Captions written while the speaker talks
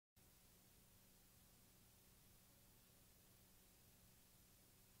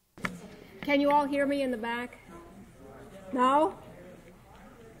Can you all hear me in the back? No?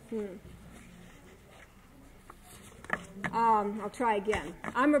 I'll try again.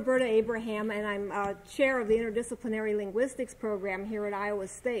 I'm Roberta Abraham, and I'm chair of the Interdisciplinary Linguistics program here at Iowa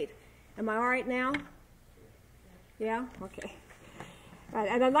State. Am I all right now? Yeah? Okay. All right.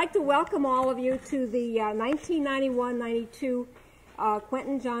 And I'd like to welcome all of you to the 1991-92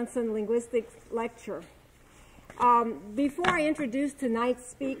 Quentin Johnson Linguistics Lecture. Before I introduce tonight's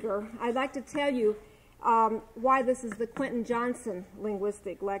speaker, I'd like to tell you why this is the Quentin Johnson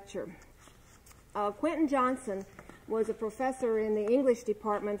Linguistic Lecture. Quentin Johnson was a professor in the English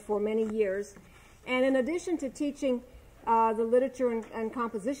department for many years, and in addition to teaching the literature and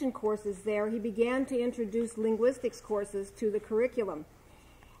composition courses there, he began to introduce linguistics courses to the curriculum.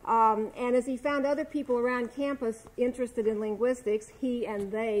 And as he found other people around campus interested in linguistics, he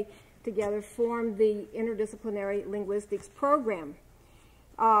and they together formed the Interdisciplinary Linguistics program.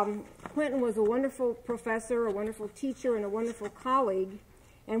 Quentin was a wonderful professor, a wonderful teacher, and a wonderful colleague.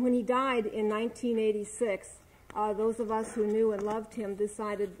 And when he died in 1986, those of us who knew and loved him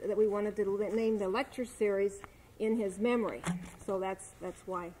decided that we wanted to name the lecture series in his memory. So that's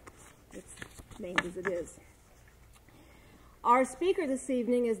why it's named as it is. Our speaker this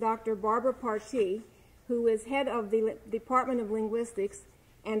evening is Dr. Barbara Partee, who is head of the Department of Linguistics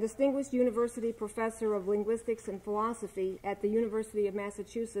and Distinguished University Professor of Linguistics and Philosophy at the University of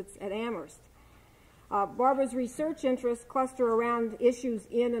Massachusetts at Amherst. Barbara's research interests cluster around issues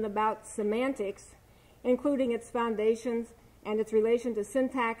in and about semantics, including its foundations and its relation to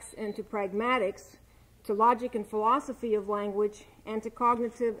syntax and to pragmatics, to logic and philosophy of language, and to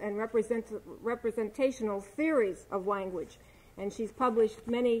cognitive and representational theories of language. And she's published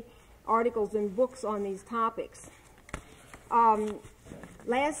many articles and books on these topics.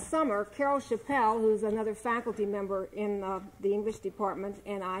 Last summer, Carol Chappell, who's another faculty member in the English department,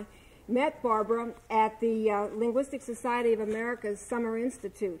 and I met Barbara at the Linguistic Society of America's Summer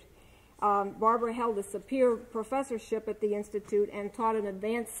Institute. Barbara held a Sapir professorship at the Institute and taught an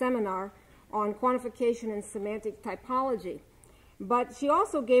advanced seminar on quantification and semantic typology. But she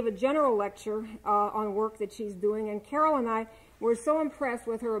also gave a general lecture on work that she's doing, and Carol and I were so impressed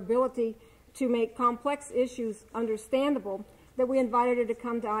with her ability to make complex issues understandable that we invited her to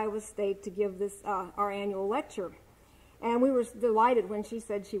come to Iowa State to give this our annual lecture. And we were delighted when she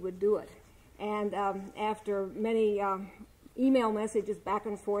said she would do it. And after many email messages back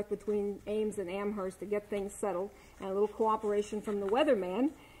and forth between Ames and Amherst to get things settled, and a little cooperation from the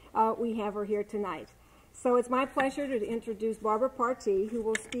weatherman, we have her here tonight. So it's my pleasure to introduce Barbara Partee, who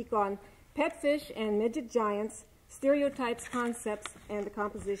will speak on pet fish and midget giants, stereotypes, concepts, and the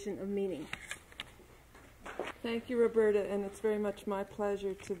composition of meaning. Thank you, Roberta, and it's very much my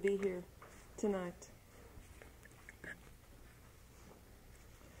pleasure to be here tonight.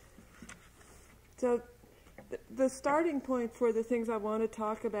 So the starting point for the things I want to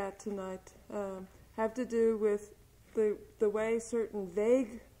talk about tonight have to do with the way certain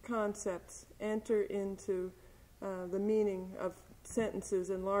vague concepts enter into the meaning of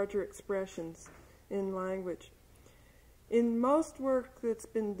sentences and larger expressions in language. In most work that's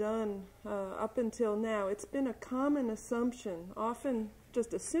been done up until now, it's been a common assumption, often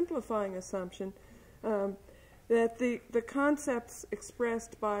just a simplifying assumption, that the concepts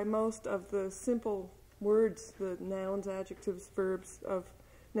expressed by most of the simple words, the nouns, adjectives, verbs of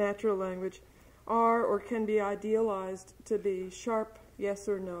natural language, are or can be idealized to be sharp yes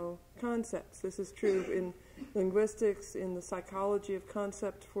or no concepts. This is true in linguistics, in the psychology of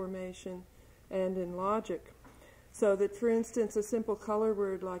concept formation, and in logic. So that, for instance, a simple color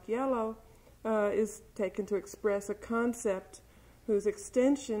word like yellow is taken to express a concept whose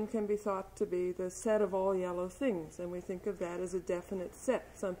extension can be thought to be the set of all yellow things, and we think of that as a definite set.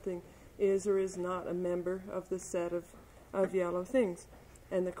 Something is or is not a member of the set of yellow things.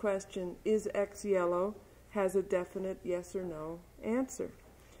 And the question, is X yellow, has a definite yes or no answer.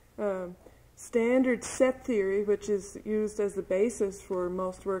 Standard set theory, which is used as the basis for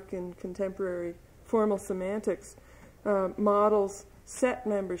most work in contemporary formal semantics, models set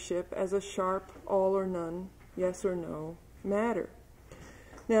membership as a sharp all or none, yes or no matter.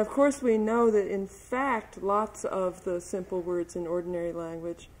 Now, of course, we know that in fact lots of the simple words in ordinary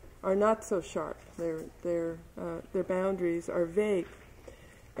language are not so sharp. Their boundaries are vague.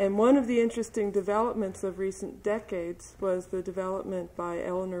 And one of the interesting developments of recent decades was the development by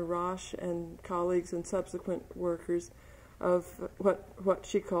Eleanor Rosch and colleagues and subsequent workers of what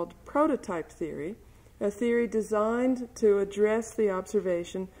she called prototype theory, a theory designed to address the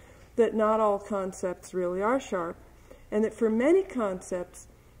observation that not all concepts really are sharp, and that for many concepts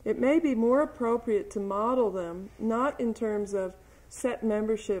it may be more appropriate to model them not in terms of set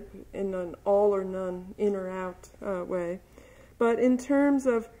membership in an all or none, in or out way, but in terms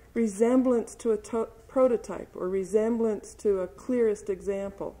of resemblance to a prototype or resemblance to a clearest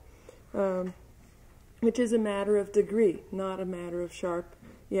example, which is a matter of degree, not a matter of sharp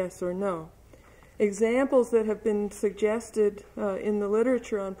yes or no. Examples that have been suggested in the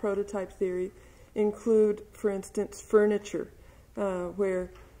literature on prototype theory include, for instance, furniture,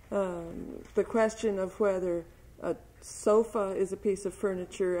 where the question of whether a sofa is a piece of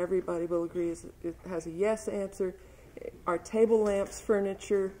furniture, everybody will agree it has a yes answer. Are table lamps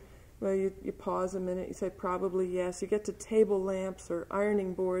furniture? Well, you pause a minute, you say probably yes. You get to table lamps or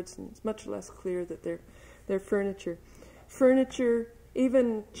ironing boards, and it's much less clear that they're furniture. Furniture,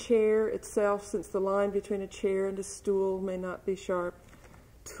 even chair itself, since the line between a chair and a stool may not be sharp.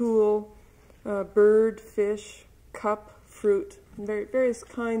 Tool, bird, fish, cup, fruit, various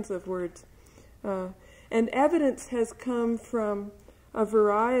kinds of words. And evidence has come from a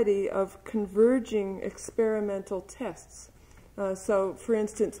variety of converging experimental tests. So, for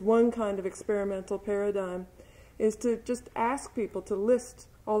instance, one kind of experimental paradigm is to just ask people to list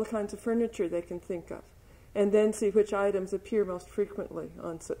all the kinds of furniture they can think of, and then see which items appear most frequently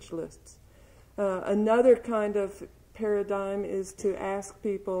on such lists. Another kind of paradigm is to ask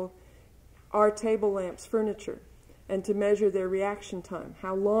people, are table lamps furniture? And to measure their reaction time,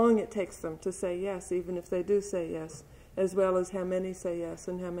 how long it takes them to say yes, even if they do say yes, as well as how many say yes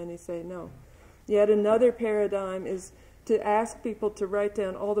and how many say no. Yet another paradigm is to ask people to write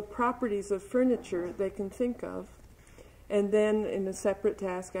down all the properties of furniture they can think of, and then in a separate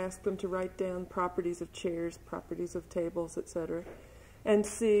task ask them to write down properties of chairs, properties of tables, etc. And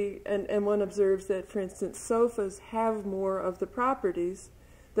see, and one observes that, for instance, sofas have more of the properties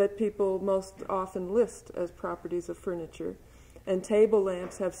that people most often list as properties of furniture, and table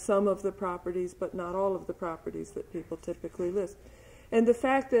lamps have some of the properties but not all of the properties that people typically list. And the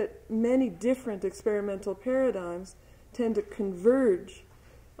fact that many different experimental paradigms tend to converge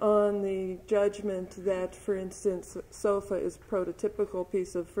on the judgment that, for instance, a sofa is a prototypical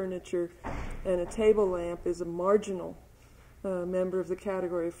piece of furniture and a table lamp is a marginal member of the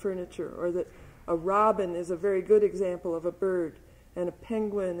category of furniture, or that a robin is a very good example of a bird and a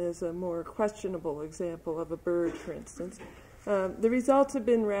penguin is a more questionable example of a bird, for instance. The results have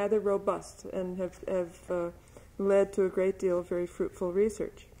been rather robust and have led to a great deal of very fruitful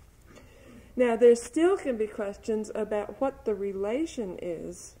research. Now, there still can be questions about what the relation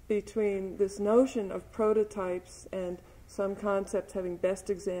is between this notion of prototypes and some concepts having best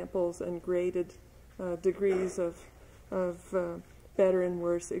examples and graded degrees of better and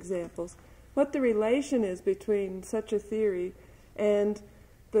worse examples. What the relation is between such a theory and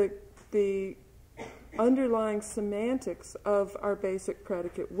the underlying semantics of our basic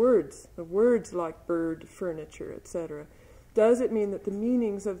predicate words, the words like bird, furniture, etc. Does it mean that the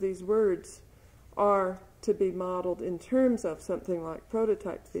meanings of these words are to be modeled in terms of something like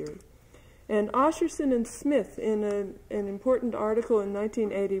prototype theory? And Osherson and Smith, in an important article in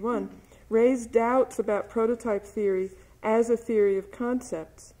 1981, raised doubts about prototype theory as a theory of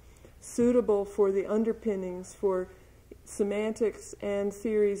concepts, suitable for the underpinnings for semantics and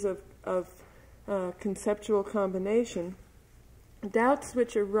theories of conceptual combination, doubts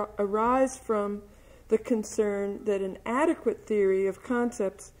which arise from the concern that an adequate theory of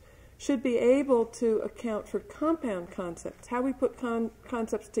concepts should be able to account for compound concepts, how we put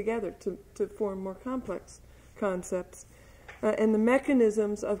concepts together to form more complex concepts, and the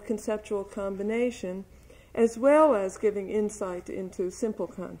mechanisms of conceptual combination, as well as giving insight into simple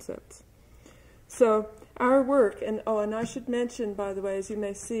concepts. So our work, and I should mention, by the way, as you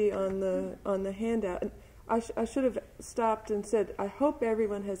may see on the handout, and I should have stopped and said, I hope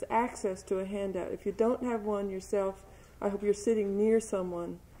everyone has access to a handout. If you don't have one yourself, I hope you're sitting near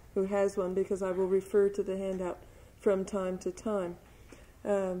someone who has one, because I will refer to the handout from time to time.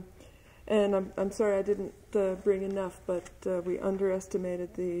 And I'm sorry I didn't bring enough, but we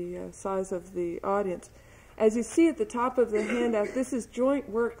underestimated the size of the audience. As you see at the top of the handout, this is joint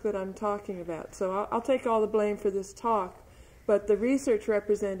work that I'm talking about. So I'll take all the blame for this talk, but the research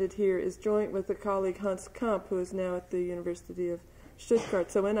represented here is joint with a colleague, Hans Kamp, who is now at the University of Stuttgart.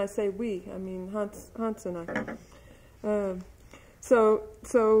 So when I say we, I mean Hans and I.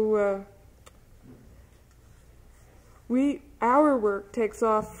 Our work takes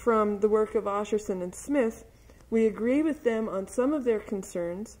off from the work of Osherson and Smith. We agree with them on some of their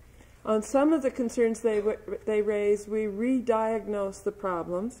concerns. On some of the concerns they raise, we re-diagnose the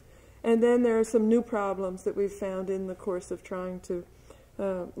problems, and then there are some new problems that we've found in the course of trying to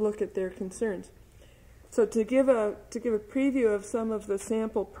look at their concerns. So to give a preview of some of the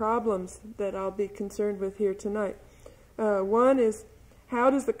sample problems that I'll be concerned with here tonight, One is, how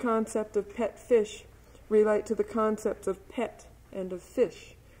does the concept of pet fish relate to the concepts of pet and of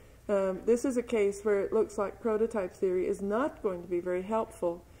fish? This is a case where it looks like prototype theory is not going to be very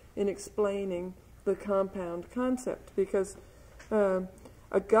helpful in explaining the compound concept, because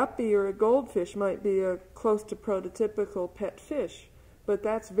a guppy or a goldfish might be a close to prototypical pet fish, but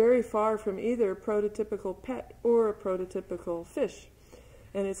that's very far from either a prototypical pet or a prototypical fish.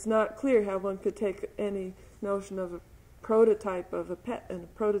 And it's not clear how one could take any notion of a prototype of a pet and a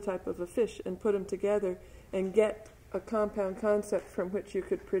prototype of a fish and put them together and get a compound concept from which you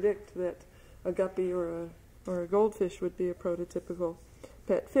could predict that a guppy or a goldfish would be a prototypical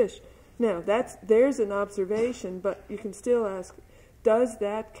pet fish. Now, there's an observation, but you can still ask, does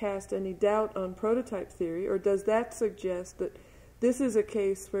that cast any doubt on prototype theory, or does that suggest that this is a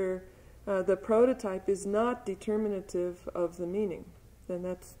case where the prototype is not determinative of the meaning? Then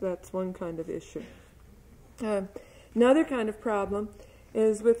that's one kind of issue. Another kind of problem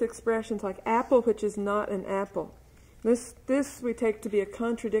is with expressions like apple, which is not an apple. This we take to be a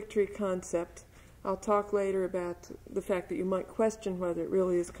contradictory concept. I'll talk later about the fact that you might question whether it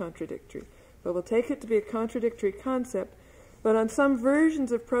really is contradictory. But we'll take it to be a contradictory concept. But on some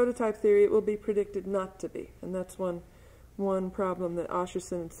versions of prototype theory, it will be predicted not to be. And that's one problem that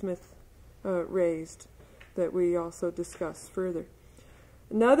Osherson and Smith raised that we also discuss further.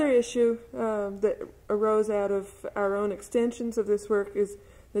 Another issue that arose out of our own extensions of this work is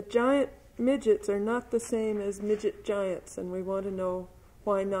that giant midgets are not the same as midget giants, and we want to know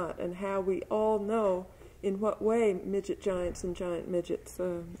why not, and how we all know in what way midget giants and giant midgets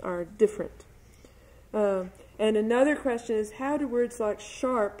are different. And another question is, how do words like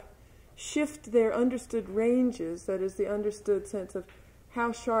sharp shift their understood ranges, that is, the understood sense of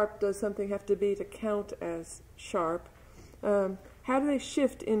how sharp does something have to be to count as sharp? How do they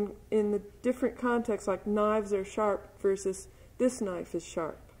shift in the different contexts, like knives are sharp versus this knife is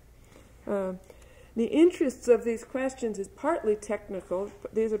sharp? The interests of these questions is partly technical.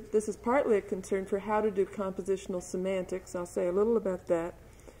 This is partly a concern for how to do compositional semantics. I'll say a little about that.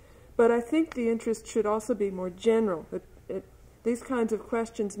 But I think the interest should also be more general. These kinds of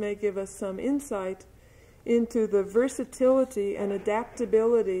questions may give us some insight into the versatility and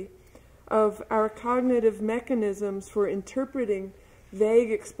adaptability of our cognitive mechanisms for interpreting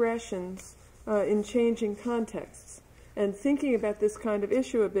vague expressions in changing contexts. And thinking about this kind of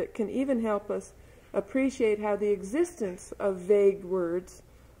issue a bit can even help us appreciate how the existence of vague words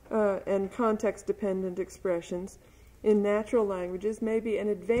and context-dependent expressions in natural languages may be an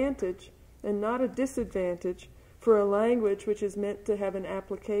advantage and not a disadvantage for a language which is meant to have an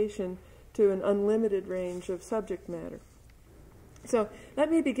application to an unlimited range of subject matter. So let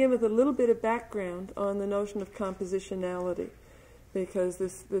me begin with a little bit of background on the notion of compositionality, because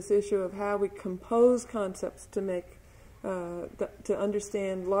this issue of how we compose concepts to make to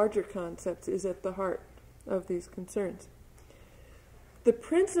understand larger concepts is at the heart of these concerns. The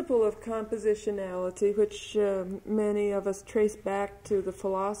principle of compositionality, which many of us trace back to the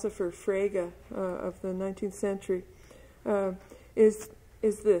philosopher Frege of the 19th century, is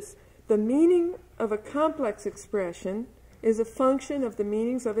this. The meaning of a complex expression is a function of the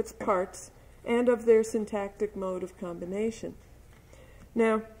meanings of its parts and of their syntactic mode of combination.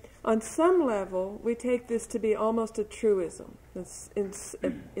 Now, on some level, we take this to be almost a truism.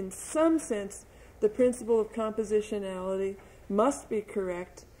 In some sense, the principle of compositionality must be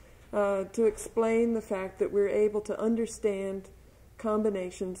correct to explain the fact that we're able to understand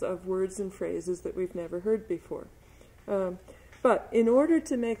combinations of words and phrases that we've never heard before. But in order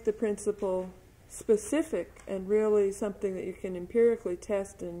to make the principle specific and really something that you can empirically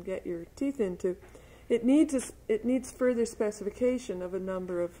test and get your teeth into, it needs further specification of a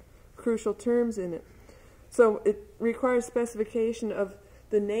number of crucial terms in it. So it requires specification of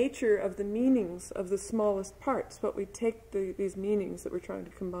the nature of the meanings of the smallest parts, what we take these meanings that we're trying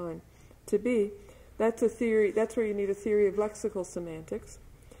to combine to be. That's a theory. That's where you need a theory of lexical semantics.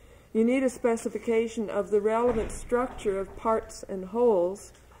 You need a specification of the relevant structure of parts and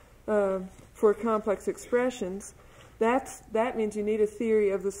wholes for complex expressions. That means you need a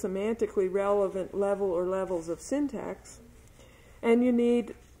theory of the semantically relevant level or levels of syntax. And you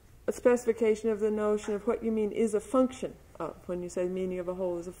need a specification of the notion of what you mean is a function of, when you say the meaning of a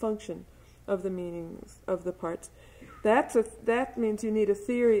whole is a function of the meanings of the parts. That means you need a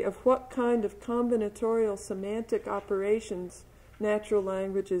theory of what kind of combinatorial semantic operations natural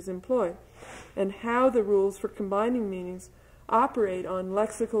languages employ, and how the rules for combining meanings operate on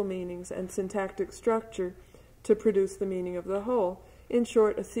lexical meanings and syntactic structure to produce the meaning of the whole. In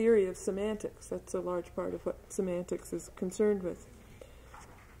short, a theory of semantics. That's a large part of what semantics is concerned with.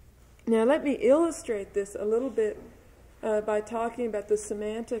 Now let me illustrate this a little bit by talking about the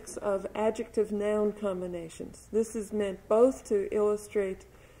semantics of adjective-noun combinations. This is meant both to illustrate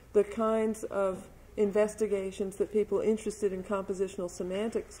the kinds of investigations that people interested in compositional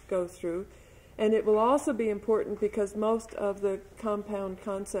semantics go through, and it will also be important because most of the compound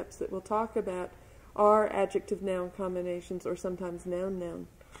concepts that we'll talk about are adjective-noun combinations or sometimes noun-noun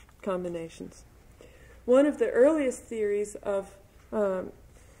combinations. One of the earliest theories of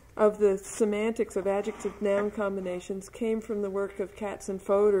the semantics of adjective-noun combinations came from the work of Katz and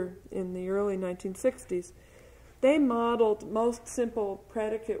Fodor in the early 1960s. They modeled most simple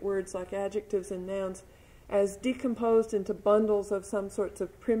predicate words like adjectives and nouns as decomposed into bundles of some sorts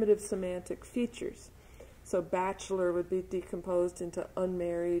of primitive semantic features. So bachelor would be decomposed into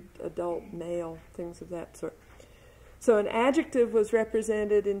unmarried, adult, male, things of that sort. So an adjective was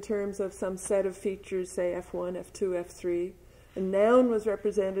represented in terms of some set of features, say F1, F2, F3. A noun was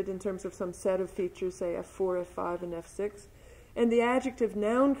represented in terms of some set of features, say F4, F5, and F6. And the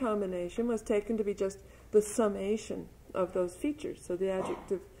adjective-noun combination was taken to be just the summation of those features. So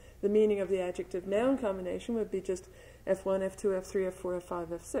the meaning of the adjective-noun combination would be just F1, F2, F3, F4, F5,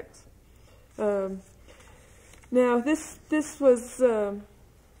 F6. Now, this was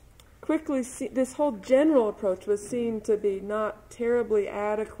quickly this whole general approach was seen to be not terribly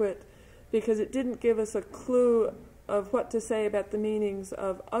adequate because it didn't give us a clue of what to say about the meanings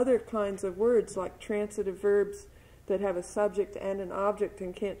of other kinds of words like transitive verbs that have a subject and an object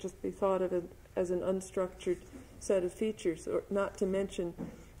and can't just be thought of as an unstructured set of features, or not to mention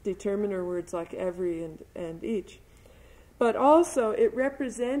determiner words like every and each. But also it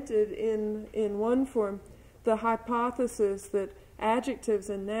represented in one form the hypothesis that adjectives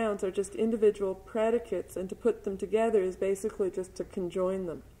and nouns are just individual predicates, and to put them together is basically just to conjoin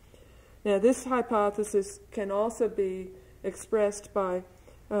them. Now, this hypothesis can also be expressed by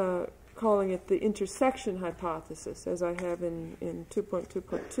calling it the intersection hypothesis, as I have in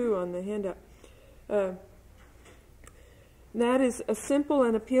 2.2.2 on the handout. That is a simple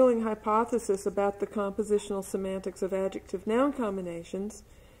and appealing hypothesis about the compositional semantics of adjective-noun combinations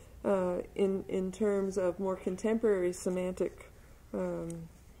in terms of more contemporary semantic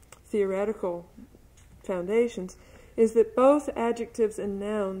theoretical foundations, is that both adjectives and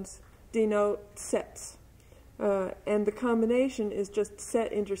nouns denote sets, and the combination is just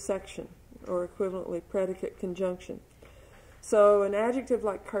set intersection, or equivalently predicate conjunction. So an adjective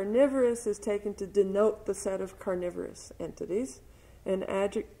like carnivorous is taken to denote the set of carnivorous entities.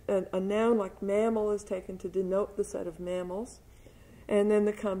 A noun like mammal is taken to denote the set of mammals. And then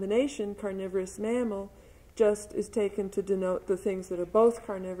the combination carnivorous mammal just is taken to denote the things that are both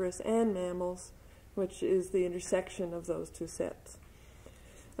carnivorous and mammals, which is the intersection of those two sets.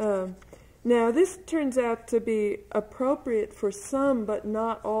 Now, this turns out to be appropriate for some, but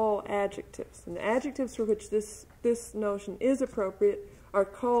not all adjectives. And the adjectives for which this notion is appropriate are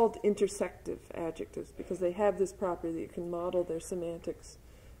called intersective adjectives because they have this property that you can model their semantics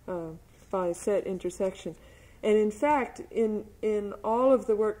by set intersection. And in fact, in all of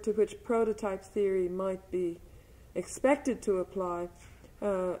the work to which prototype theory might be expected to apply,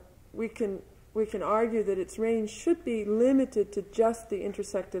 we can argue that its range should be limited to just the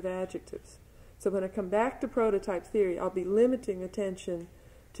intersective adjectives. So when I come back to prototype theory, I'll be limiting attention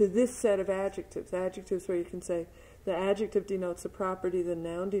to this set of adjectives, adjectives where you can say the adjective denotes a property, the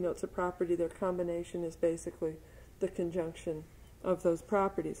noun denotes a property, their combination is basically the conjunction of those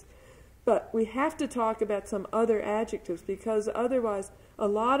properties. But we have to talk about some other adjectives because otherwise a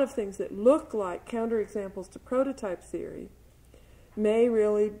lot of things that look like counterexamples to prototype theory may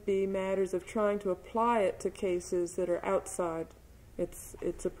really be matters of trying to apply it to cases that are outside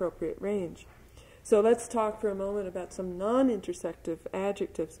its appropriate range. So let's talk for a moment about some non-intersective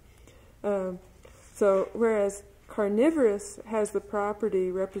adjectives. So whereas carnivorous has the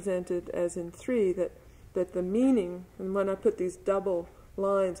property represented as in 3 that the meaning, and when I put these double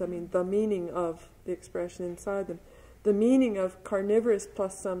lines, I mean the meaning of the expression inside them, the meaning of carnivorous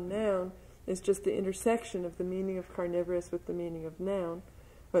plus some noun is just the intersection of the meaning of carnivorous with the meaning of noun,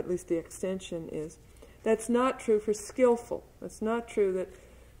 or at least the extension is. That's not true for skillful. It's not true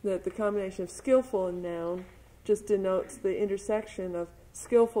that the combination of skillful and noun just denotes the intersection of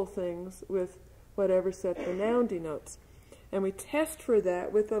skillful things with whatever set the noun denotes. And we test for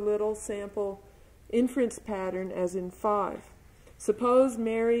that with a little sample inference pattern as in 5. Suppose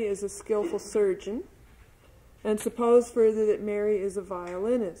Mary is a skillful surgeon, and suppose further that Mary is a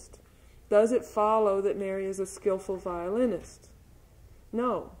violinist. Does it follow that Mary is a skillful violinist?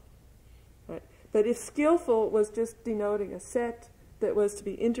 No. Right. But if skillful was just denoting a set that was to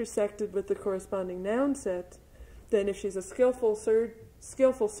be intersected with the corresponding noun set, then if she's a skillful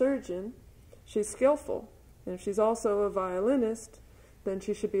surgeon, she's skillful. And if she's also a violinist, then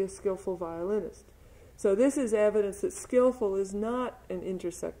she should be a skillful violinist. So this is evidence that skillful is not an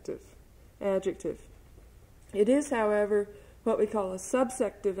intersective adjective. It is, however, what we call a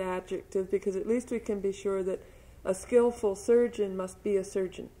subsective adjective, because at least we can be sure that a skillful surgeon must be a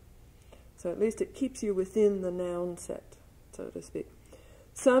surgeon. So at least it keeps you within the noun set, so to speak.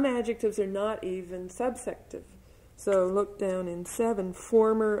 Some adjectives are not even subsective. So look down in 7,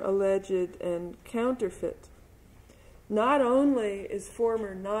 former, alleged, and counterfeit. Not only is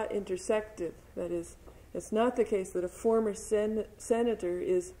former not intersective, that is, it's not the case that a former senator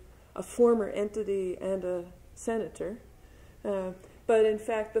is a former entity and a senator, but in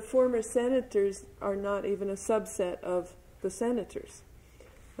fact the former senators are not even a subset of the senators.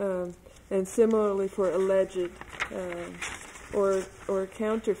 And similarly for alleged or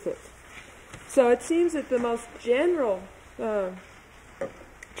counterfeit. So it seems that the most general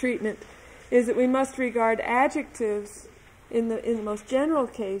treatment is that we must regard adjectives in the most general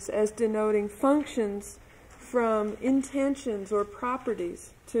case as denoting functions from intensions or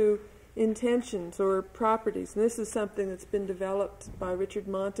properties to intentions or properties. And this is something that's been developed by Richard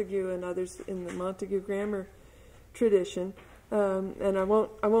Montague and others in the Montague grammar tradition. And I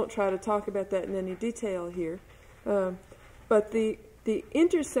won't try to talk about that in any detail here. But the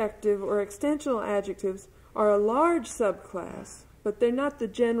intersective or extensional adjectives are a large subclass, but they're not the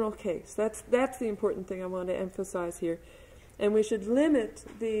general case. That's the important thing I want to emphasize here. And we should limit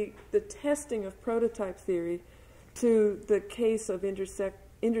the testing of prototype theory to the case of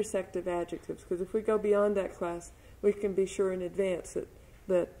intersective adjectives, because if we go beyond that class, we can be sure in advance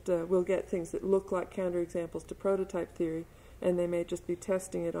that we'll get things that look like counterexamples to prototype theory, and they may just be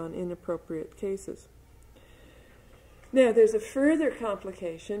testing it on inappropriate cases. Now, there's a further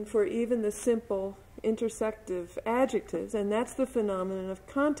complication for even the simple intersective adjectives, and that's the phenomenon of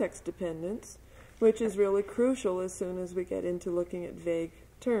context dependence, which is really crucial as soon as we get into looking at vague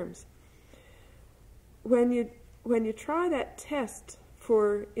terms. When you try that test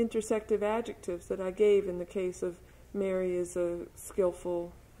for intersective adjectives that I gave in the case of Mary is a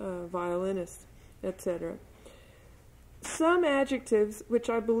skillful violinist, etc., some adjectives, which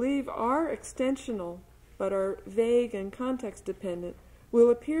I believe are extensional but are vague and context dependent, will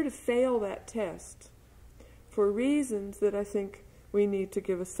appear to fail that test for reasons that I think we need to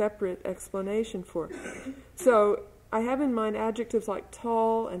give a separate explanation for. So I have in mind adjectives like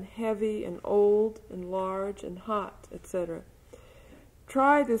tall and heavy and old and large and hot, etc.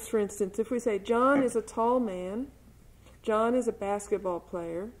 Try this, for instance. If we say John is a tall man, John is a basketball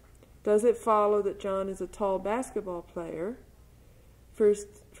player, does it follow that John is a tall basketball player? First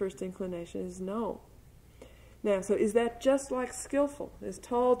inclination is no. Now, so is that just like skillful? Is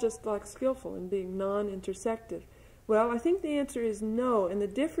tall just like skillful in being non-intersective? Well, I think the answer is no, and the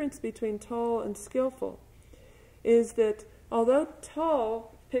difference between tall and skillful is that although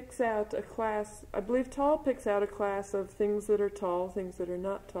tall picks out a class, I believe tall picks out a class of things that are tall, things that are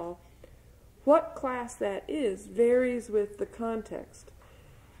not tall, what class that is varies with the context.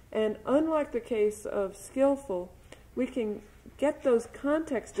 And unlike the case of skillful, we can get those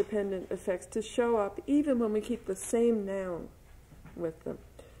context-dependent effects to show up even when we keep the same noun with them.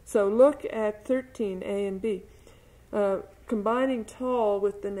 So look at 13, A and B. Combining tall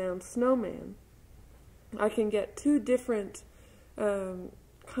with the noun snowman, I can get two different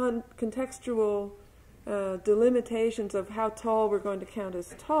contextual delimitations of how tall we're going to count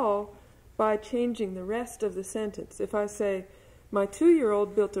as tall by changing the rest of the sentence. If I say, my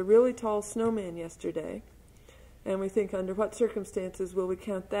 2-year-old built a really tall snowman yesterday, and we think under what circumstances will we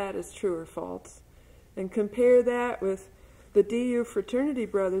count that as true or false, and compare that with the DU fraternity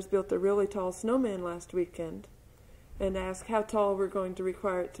brothers built a really tall snowman last weekend, and ask how tall we're going to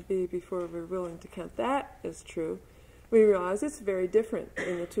require it to be before we're willing to count that as true, we realize it's very different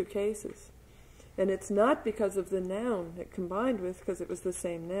in the two cases. And it's not because of the noun it combined with, because it was the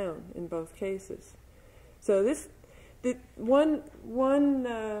same noun in both cases. So one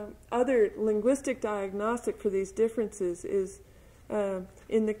other linguistic diagnostic for these differences is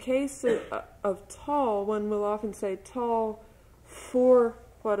in the case of tall, one will often say tall for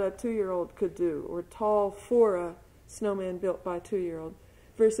what a 2-year-old could do, or tall for a snowman built by a 2-year-old.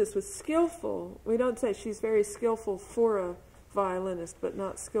 Versus with skillful, we don't say she's very skillful for a violinist, but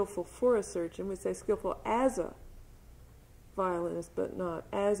not skillful for a surgeon. We say skillful as a violinist, but not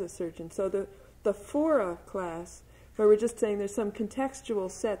as a surgeon. So the for a class, where we're just saying there's some contextual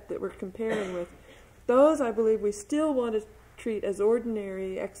set that we're comparing with, those I believe we still want to treat as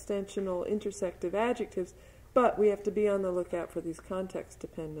ordinary extensional intersective adjectives, but we have to be on the lookout for these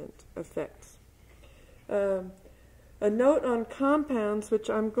context-dependent effects. A note on compounds, which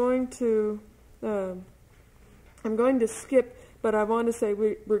I'm going to I'm going to skip, but I want to say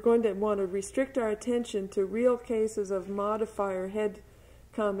we're going to want to restrict our attention to real cases of modifier head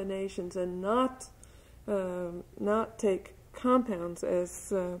combinations and not take compounds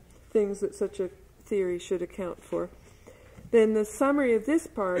as things that such a theory should account for. Then the summary of this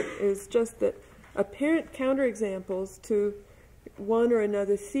part is just that apparent counterexamples to one or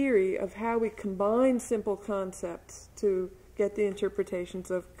another theory of how we combine simple concepts to get the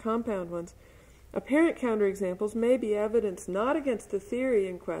interpretations of compound ones. Apparent counterexamples may be evidence not against the theory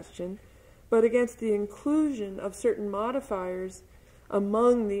in question, but against the inclusion of certain modifiers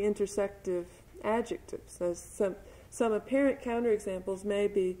among the intersective adjectives. As some apparent counterexamples may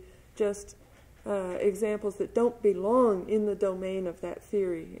be just examples that don't belong in the domain of that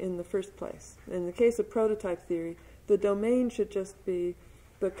theory in the first place. In the case of prototype theory, the domain should just be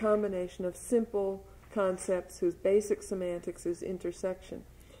the combination of simple concepts whose basic semantics is intersection.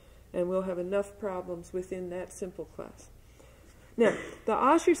 And we'll have enough problems within that simple class. Now, the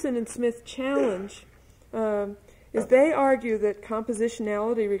Osherson and Smith challenge is they argue that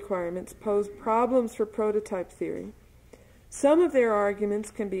compositionality requirements pose problems for prototype theory. Some of their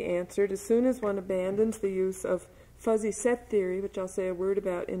arguments can be answered as soon as one abandons the use of fuzzy set theory, which I'll say a word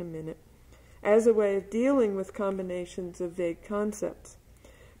about in a minute, as a way of dealing with combinations of vague concepts.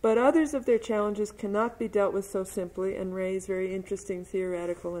 But others of their challenges cannot be dealt with so simply and raise very interesting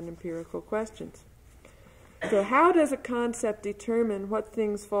theoretical and empirical questions. So how does a concept determine what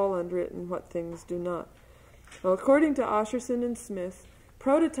things fall under it and what things do not? Well, according to Osherson and Smith,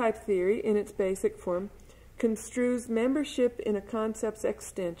 prototype theory in its basic form construes membership in a concept's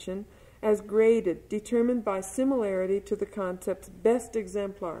extension as graded, determined by similarity to the concept's best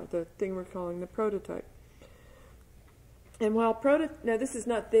exemplar, the thing we're calling the prototype. And while now this is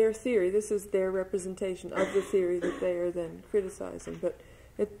not their theory, this is their representation of the theory that they are then criticizing, but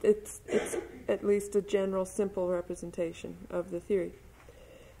it's at least a general, simple representation of the theory.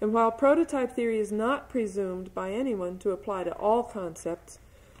 And while prototype theory is not presumed by anyone to apply to all concepts,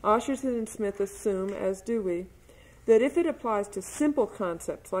 Osherson and Smith assume, as do we, that if it applies to simple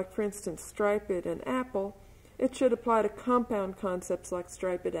concepts, like for instance striped and apple, it should apply to compound concepts like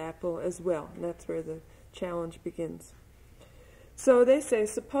striped apple as well. And that's where the challenge begins. So they say,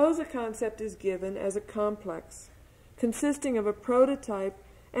 suppose a concept is given as a complex, consisting of a prototype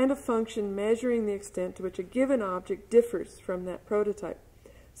and a function measuring the extent to which a given object differs from that prototype.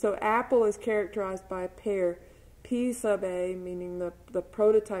 So apple is characterized by a pair, P sub A, meaning the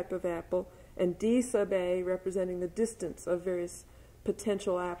prototype of apple, and D sub A, representing the distance of various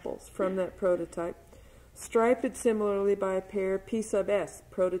potential apples from that prototype. Striped similarly by a pair, P sub S,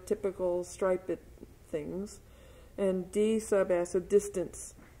 prototypical striped things, and D sub S, a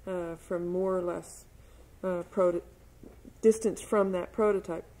distance from more or less distance from that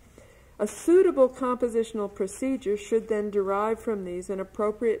prototype. A suitable compositional procedure should then derive from these an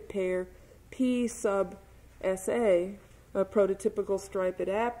appropriate pair P sub SA, a prototypical striped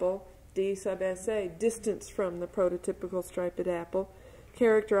apple, D sub SA, distance from the prototypical striped apple,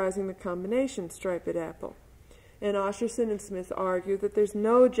 characterizing the combination striped apple. And Osherson and Smith argue that there's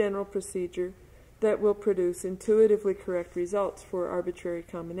no general procedure that will produce intuitively correct results for arbitrary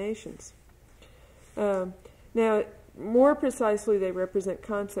combinations. Now, more precisely, they represent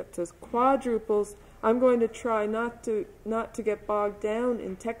concepts as quadruples. I'm going to try not to get bogged down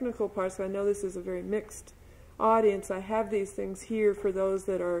in technical parts. I know this is a very mixed audience. I have these things here for those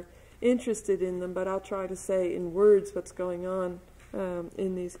that are interested in them, but I'll try to say in words what's going on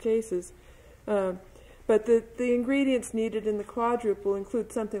in these cases. But the ingredients needed in the quadruple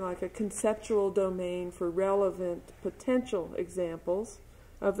include something like a conceptual domain for relevant potential examples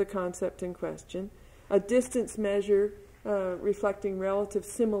of the concept in question, a distance measure reflecting relative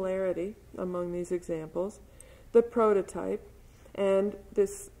similarity among these examples, the prototype, and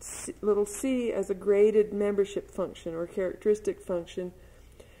this little c as a graded membership function or characteristic function,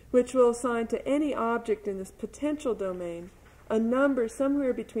 which will assign to any object in this potential domain a number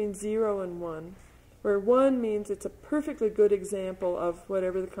somewhere between 0 and 1, where 1 means it's a perfectly good example of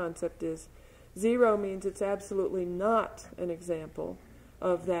whatever the concept is. 0 means it's absolutely not an example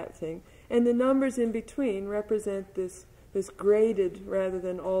of that thing. And the numbers in between represent this graded rather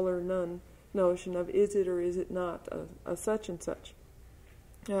than all or none notion of is it or is it not a such and such.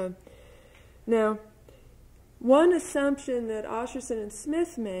 Now, one assumption that Osherson and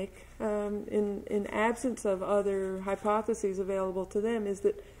Smith make in absence of other hypotheses available to them is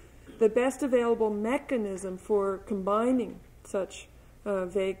that the best available mechanism for combining such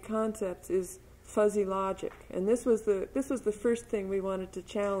vague concepts is fuzzy logic. And this was the first thing we wanted to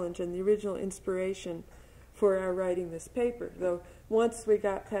challenge and the original inspiration for our writing this paper, though once we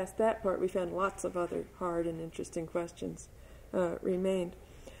got past that part, we found lots of other hard and interesting questions remained.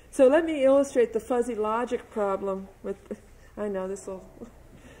 So let me illustrate the fuzzy logic problem with, I know this will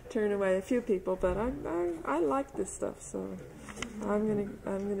turn away a few people, but I like this stuff, so I'm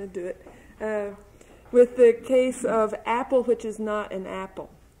gonna do it. With the case of apple which is not an apple,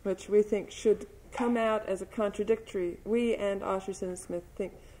 which we think should come out as a contradictory, we and Osherson and Smith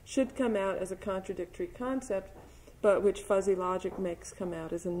think should come out as a contradictory concept, but which fuzzy logic makes come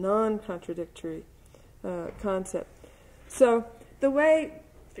out as a non-contradictory concept. So the way,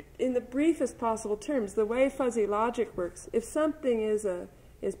 in the briefest possible terms, the way fuzzy logic works, if something is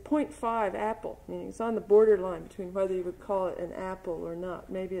 0.5 apple, meaning it's on the borderline between whether you would call it an apple or not.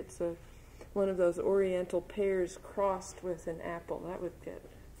 Maybe it's one of those oriental pears crossed with an apple. That would get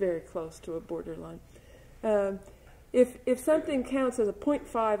very close to a borderline. If something counts as a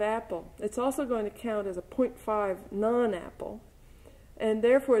 0.5 apple, it's also going to count as a 0.5 non-apple, and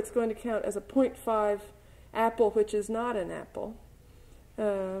therefore it's going to count as a 0.5 apple which is not an apple,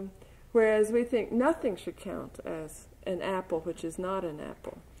 whereas we think nothing should count as an apple which is not an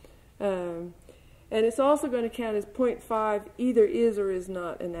apple. And it's also going to count as 0.5 either is or is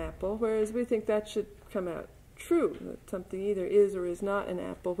not an apple, whereas we think that should come out true, that something either is or is not an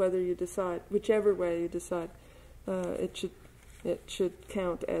apple, whether you decide, whichever way you decide it should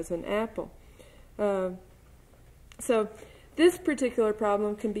count as an apple. So this particular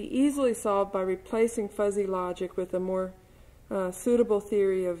problem can be easily solved by replacing fuzzy logic with a more suitable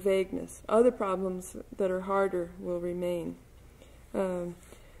theory of vagueness. Other problems that are harder will remain.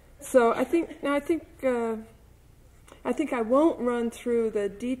 So I think I won't run through the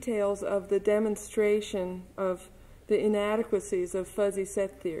details of the demonstration of the inadequacies of fuzzy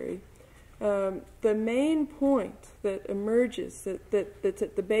set theory. The main point that emerges, that's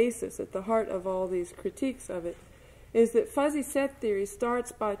at the basis, at the heart of all these critiques of it, is that fuzzy set theory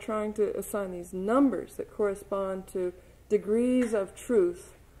starts by trying to assign these numbers that correspond to degrees of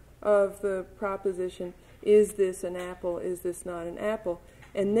truth of the proposition, is this an apple, is this not an apple,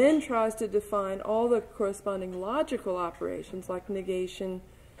 and then tries to define all the corresponding logical operations like negation,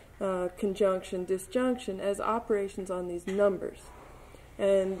 conjunction, disjunction as operations on these numbers.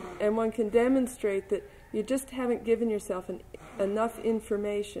 And one can demonstrate that you just haven't given yourself enough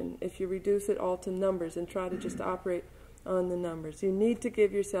information if you reduce it all to numbers and try to just operate on the numbers. You need to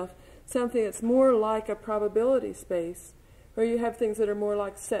give yourself something that's more like a probability space, where you have things that are more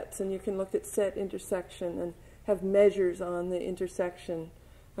like sets, and you can look at set intersection and have measures on the intersection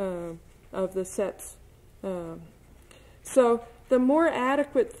of the sets. So the more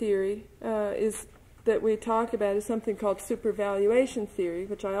adequate theory that we talk about is something called supervaluation theory,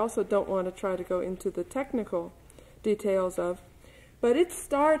 which I also don't want to try to go into the technical details of. But it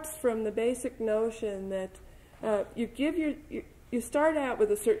starts from the basic notion that you start out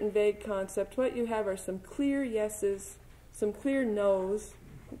with a certain vague concept. What you have are some clear yeses, some clear no's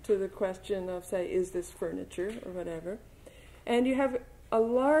to the question of, say, is this furniture or whatever. And you have a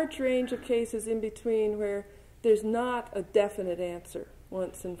large range of cases in between where there's not a definite answer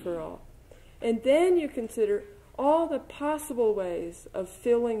once and for all. And then you consider all the possible ways of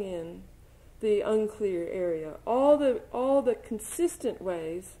filling in the unclear area, all the consistent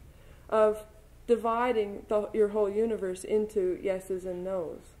ways of dividing your whole universe into yeses and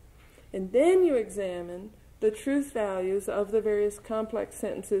nos. And then you examine the truth values of the various complex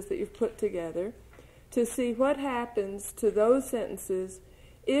sentences that you've put together to see what happens to those sentences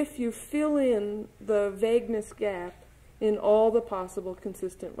if you fill in the vagueness gap in all the possible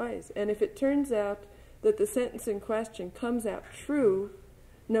consistent ways. And if it turns out that the sentence in question comes out true,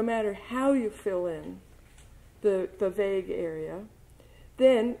 no matter how you fill in the vague area,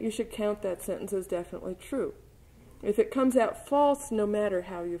 then you should count that sentence as definitely true. If it comes out false, no matter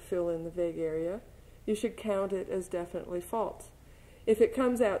how you fill in the vague area, you should count it as definitely false. If it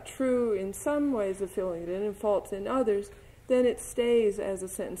comes out true in some ways of filling it in and false in others, then it stays as a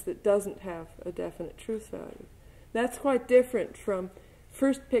sentence that doesn't have a definite truth value. That's quite different from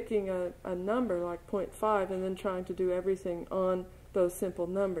first picking a number like 0.5 and then trying to do everything on those simple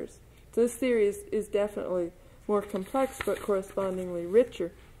numbers. So this theory is definitely more complex but correspondingly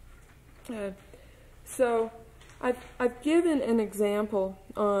richer. So I've given an example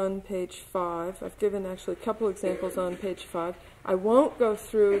on page 5. I've given actually a couple examples on page 5. I won't go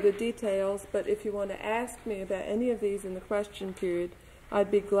through the details, but if you want to ask me about any of these in the question period,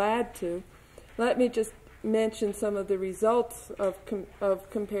 I'd be glad to. Let me just mention some of the results of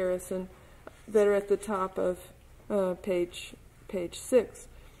comparison that are at the top of page 6.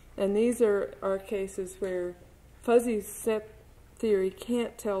 And these are cases where fuzzy set theory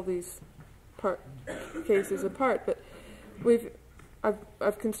can't tell these cases apart. But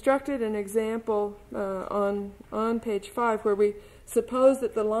I've constructed an example on page 5 where we suppose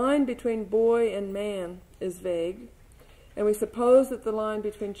that the line between boy and man is vague, and we suppose that the line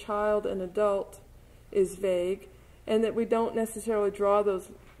between child and adult is vague, and that we don't necessarily draw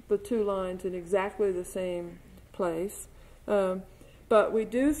the two lines in exactly the same place. But we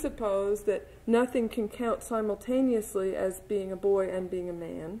do suppose that nothing can count simultaneously as being a boy and being a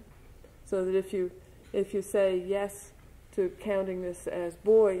man, so that if you say yes to counting this as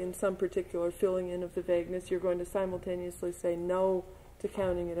boy in some particular filling in of the vagueness, you're going to simultaneously say no to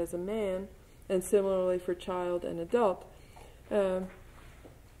counting it as a man, and similarly for child and adult.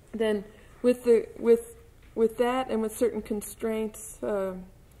 Then with that and with certain constraints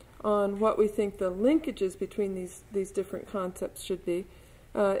on what we think the linkages between these different concepts should be,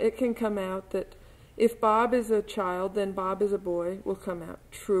 it can come out that if Bob is a child, then Bob is a boy will come out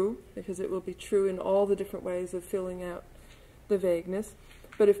true, because it will be true in all the different ways of filling out the vagueness.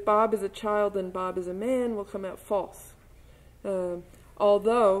 But if Bob is a child, then Bob is a man will come out false.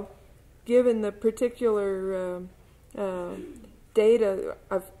 Although, given the particular data,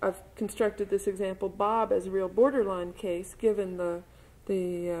 I've constructed this example, Bob as a real borderline case, given the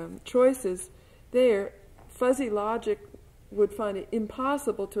choices there, fuzzy logic would find it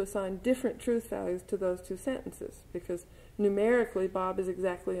impossible to assign different truth values to those two sentences, because numerically Bob is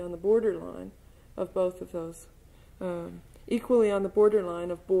exactly on the borderline of both of those, equally on the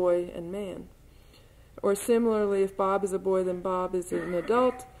borderline of boy and man. Or similarly, if Bob is a boy, then Bob is an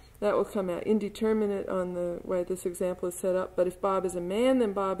adult. That will come out indeterminate on the way this example is set up. But if Bob is a man,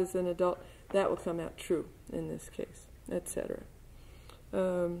 then Bob is an adult. That will come out true in this case, etc.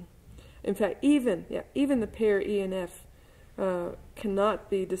 In fact, even the pair E and F cannot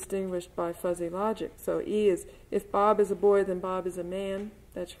be distinguished by fuzzy logic. So E is, if Bob is a boy, then Bob is a man.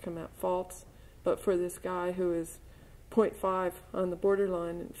 That should come out false. But for this guy who is 0.5 on the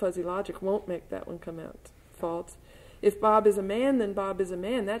borderline, fuzzy logic won't make that one come out false. If Bob is a man, then Bob is a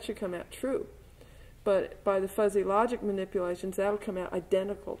man. That should come out true. But by the fuzzy logic manipulations, that will come out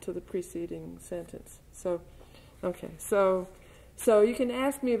identical to the preceding sentence. So, okay, so you can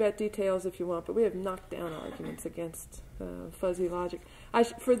ask me about details if you want, but we have knockdown arguments against fuzzy logic.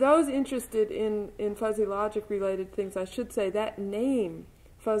 For those interested in fuzzy logic related things, I should say that name,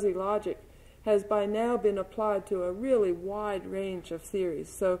 fuzzy logic, has by now been applied to a really wide range of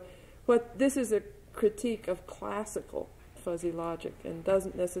theories. So this is a critique of classical fuzzy logic and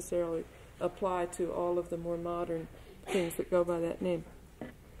doesn't necessarily apply to all of the more modern things that go by that name.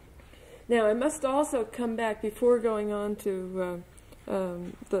 Now, I must also come back before going on to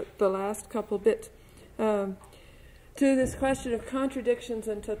the last couple bits to this question of contradictions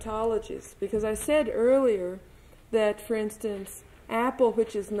and tautologies, because I said earlier that, for instance, apple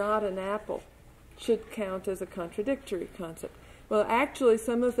which is not an apple should count as a contradictory concept. Well, actually,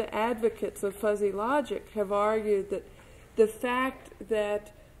 some of the advocates of fuzzy logic have argued that the fact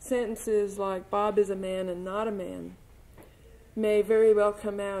that sentences like Bob is a man and not a man may very well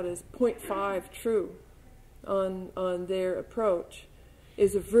come out as 0.5 true on their approach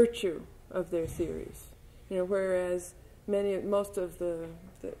is a virtue of their theories. Whereas most of the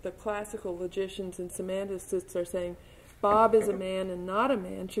classical logicians and semanticists are saying Bob is a man and not a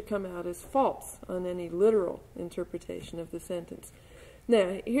man should come out as false on any literal interpretation of the sentence.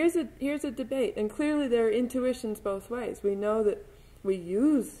 Now, here's a debate, and clearly there are intuitions both ways. We know that we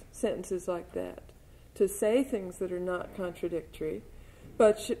use sentences like that to say things that are not contradictory,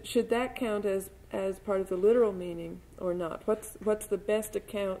 but should that count as part of the literal meaning or not? What's the best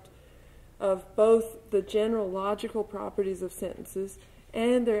account of both the general logical properties of sentences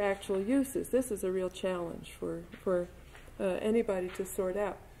and their actual uses? This is a real challenge for anybody to sort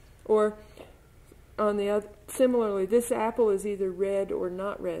out. Or on the other, similarly, this apple is either red or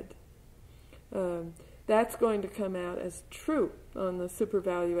not red. That's going to come out as true on the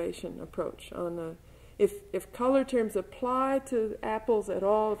supervaluation approach. If color terms apply to apples at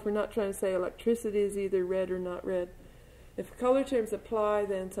all, if we're not trying to say electricity is either red or not red, if color terms apply,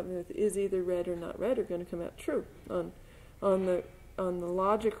 then something that is either red or not red are going to come out true on the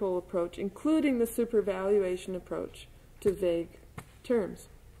logical approach, including the supervaluation approach to vague terms.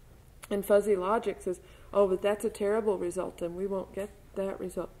 And fuzzy logic says, oh, but that's a terrible result, and we won't get that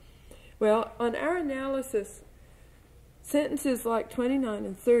result. Well, on our analysis, sentences like 29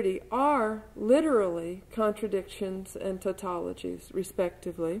 and 30 are literally contradictions and tautologies,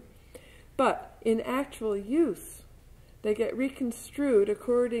 respectively, but in actual use, they get reconstrued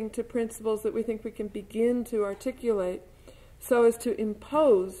according to principles that we think we can begin to articulate so as to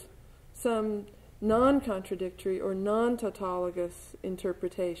impose some non-contradictory or non-tautologous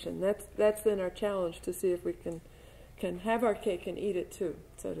interpretation. That's then our challenge, to see if we can can have our cake and eat it too,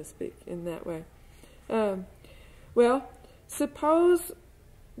 so to speak, in that way. Well, suppose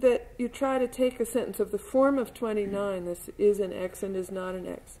that you try to take a sentence of the form of 29, this is an X and is not an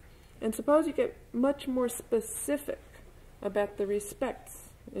X, and suppose you get much more specific about the respects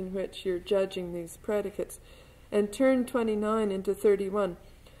in which you're judging these predicates, and turn 29 into 31.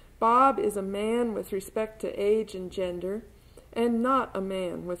 Bob is a man with respect to age and gender, and not a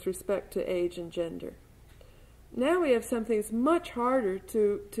man with respect to age and gender. Now we have something that's much harder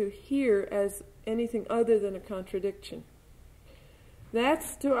to hear as anything other than a contradiction.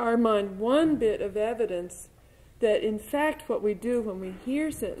 That's, to our mind, one bit of evidence that, in fact, what we do when we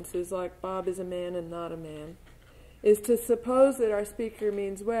hear sentences like Bob is a man and not a man is to suppose that our speaker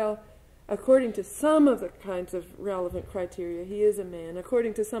means, well, according to some of the kinds of relevant criteria, he is a man.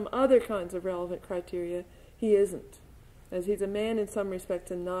 According to some other kinds of relevant criteria, he isn't, as he's a man in some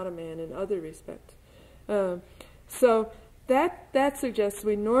respects and not a man in other respects. So that suggests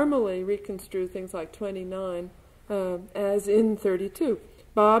we normally reconstrue things like 29 as in 32.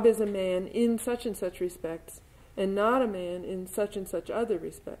 Bob is a man in such and such respects and not a man in such and such other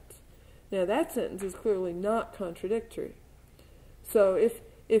respects. Now that sentence is clearly not contradictory. So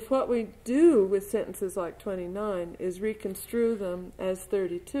if what we do with sentences like 29 is reconstrue them as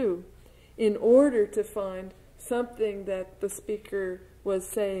 32 in order to find something that the speaker was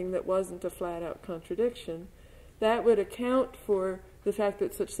saying that wasn't a flat-out contradiction, that would account for the fact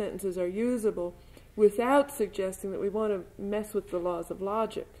that such sentences are usable without suggesting that we want to mess with the laws of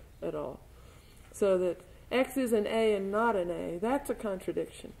logic at all. So that X is an A and not an A, that's a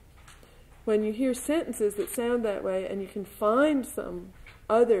contradiction. When you hear sentences that sound that way and you can find some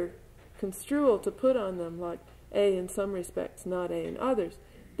other construal to put on them, like A in some respects, not A in others,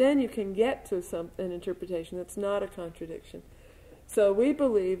 then you can get to an interpretation that's not a contradiction. So we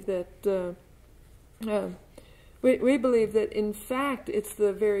believe that we believe that in fact it's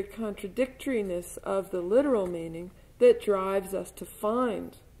the very contradictoriness of the literal meaning that drives us to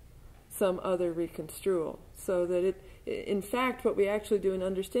find some other reconstrual, so that in fact what we actually do in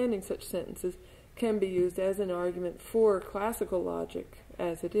understanding such sentences can be used as an argument for classical logic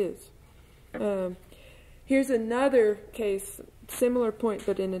as it is. Here's another case, similar point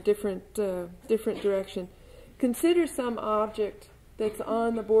but in a different direction. Consider some object that's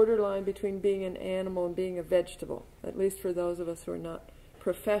on the borderline between being an animal and being a vegetable, at least for those of us who are not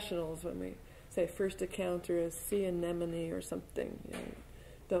professionals when we say first encounter a sea anemone or something. You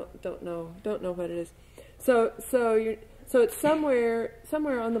know, don't know what it is. So it's somewhere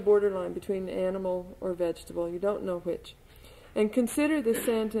on the borderline between animal or vegetable. You don't know which. And consider the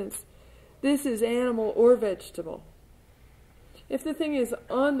sentence, this is animal or vegetable. If the thing is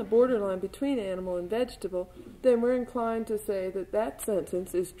on the borderline between animal and vegetable, then we're inclined to say that that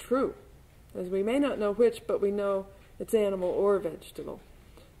sentence is true, as we may not know which, but we know it's animal or vegetable.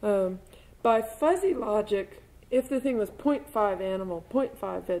 By fuzzy logic, if the thing was 0.5 animal,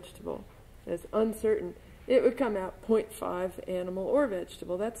 0.5 vegetable, as uncertain, it would come out 0.5 animal or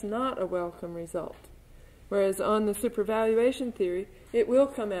vegetable. That's not a welcome result. Whereas on the supervaluation theory, it will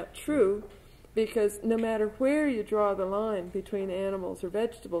come out true, because no matter where you draw the line between animals or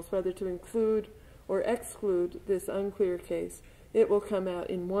vegetables, whether to include or exclude this unclear case, it will come out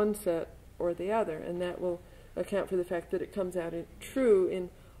in one set or the other, and that will account for the fact that it comes out true in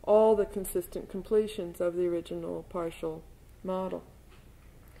all the consistent completions of the original partial model.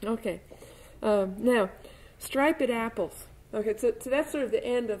 Okay, now, striped apples. Okay, so that's sort of the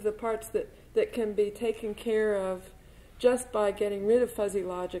end of the parts that can be taken care of just by getting rid of fuzzy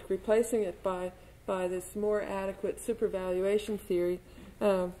logic, replacing it by this more adequate supervaluation theory.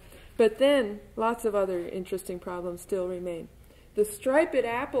 But then lots of other interesting problems still remain. The striped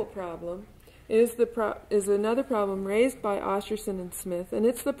apple problem is another problem raised by Osherson and Smith, and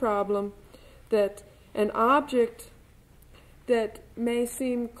it's the problem that an object that may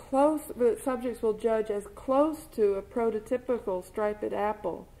seem close, that subjects will judge as close to a prototypical striped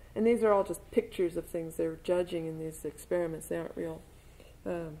apple, and these are all just pictures of things they're judging in these experiments. They aren't real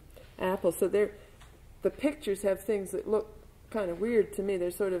apples. So the pictures have things that look kind of weird to me.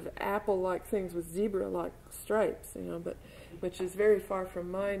 They're sort of apple-like things with zebra-like stripes, but which is very far from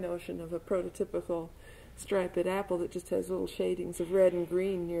my notion of a prototypical striped apple that just has little shadings of red and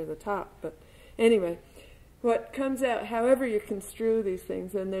green near the top. But anyway, what comes out, however you construe these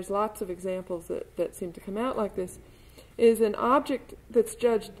things, and there's lots of examples that seem to come out like this, is an object that's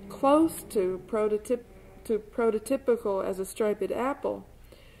judged close to prototypical as a striped apple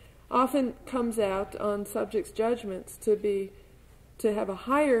often comes out on subjects' judgments to have a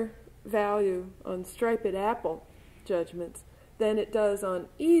higher value on striped apple judgments than it does on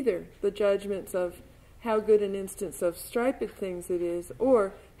either the judgments of how good an instance of striped things it is,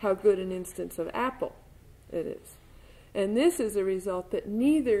 or how good an instance of apple it is. And this is a result that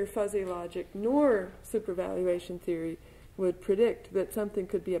neither fuzzy logic nor supervaluation theory would predict, that something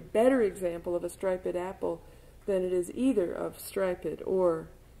could be a better example of a striped apple than it is either of striped or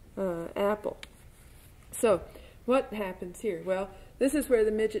apple. So what happens here? Well, this is where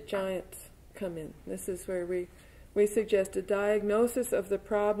the midget giants come in. This is where we suggest a diagnosis of the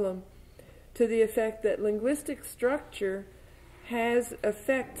problem to the effect that linguistic structure has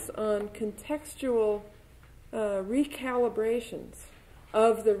effects on contextual recalibrations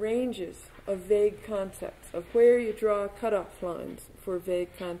of the ranges of vague concepts, of where you draw cutoff lines for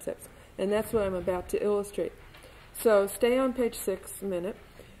vague concepts. And that's what I'm about to illustrate. So stay on page 6 a minute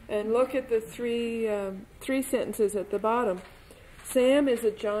and look at the three sentences at the bottom. Sam is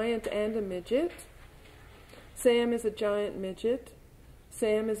a giant and a midget. Sam is a giant midget.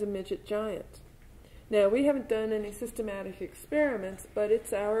 Sam is a midget giant. Now, we haven't done any systematic experiments, but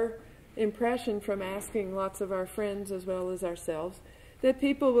it's our impression from asking lots of our friends as well as ourselves that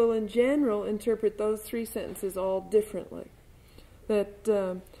people will in general interpret those three sentences all differently. That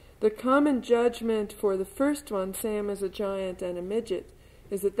the common judgment for the first one, Sam is a giant and a midget,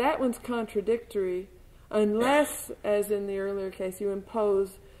 is that that one's contradictory unless, as in the earlier case, you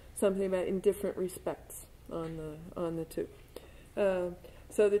impose something about in different respects on the two.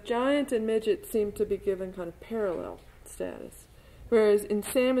 So the giant and midget seem to be given kind of parallel status. Whereas in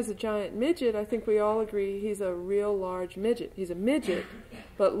Sam is a giant midget, I think we all agree he's a real large midget. He's a midget,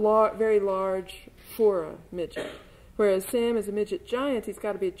 but very large for a midget. Whereas Sam is a midget giant, he's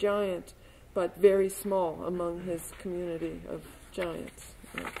got to be a giant, but very small among his community of giants.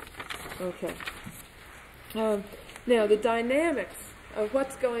 Okay. Now, the dynamics of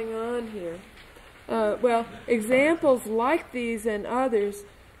what's going on here. Well, examples like these and others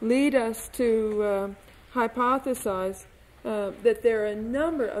lead us to hypothesize that there are a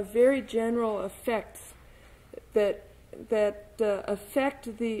number of very general effects that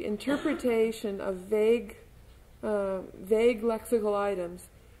affect the interpretation of vague lexical items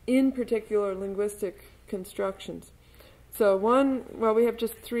in particular linguistic constructions. So we have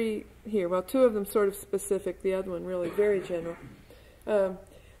just 3 here. Well, 2 of them sort of specific, the other one really very general.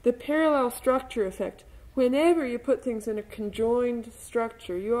 The parallel structure effect. Whenever you put things in a conjoined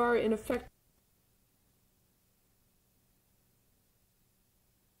structure, you are in effect